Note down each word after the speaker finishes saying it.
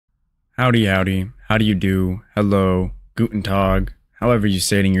Howdy, howdy. How do you do? Hello, guten tag, however you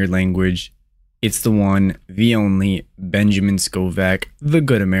say it in your language. It's the one, the only, Benjamin Scovach, the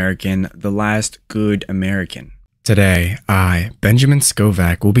good American, the last good American. Today, I, Benjamin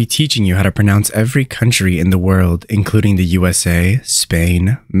Scovach, will be teaching you how to pronounce every country in the world, including the USA,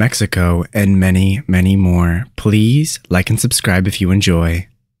 Spain, Mexico, and many, many more. Please like and subscribe if you enjoy.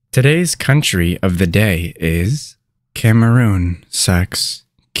 Today's country of the day is Cameroon SEX.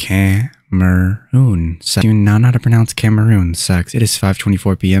 Cameroon SEX. Do not know how to pronounce Cameroon SEX. It is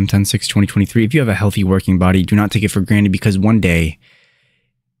 5:24 p.m. 10/6/2023. If you have a healthy working body, do not take it for granted because one day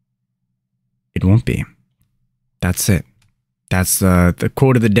it won't be. That's it. That's the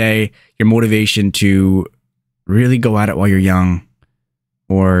quote of the day. Your motivation to really go at it while you're young,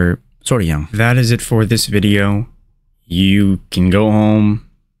 or sort of young. That is it for this video. You can go home.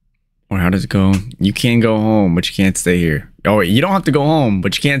 Or how does it go? You can go home, but you can't stay here. Oh, wait, you don't have to go home,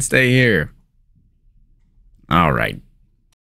 but you can't stay here. All right.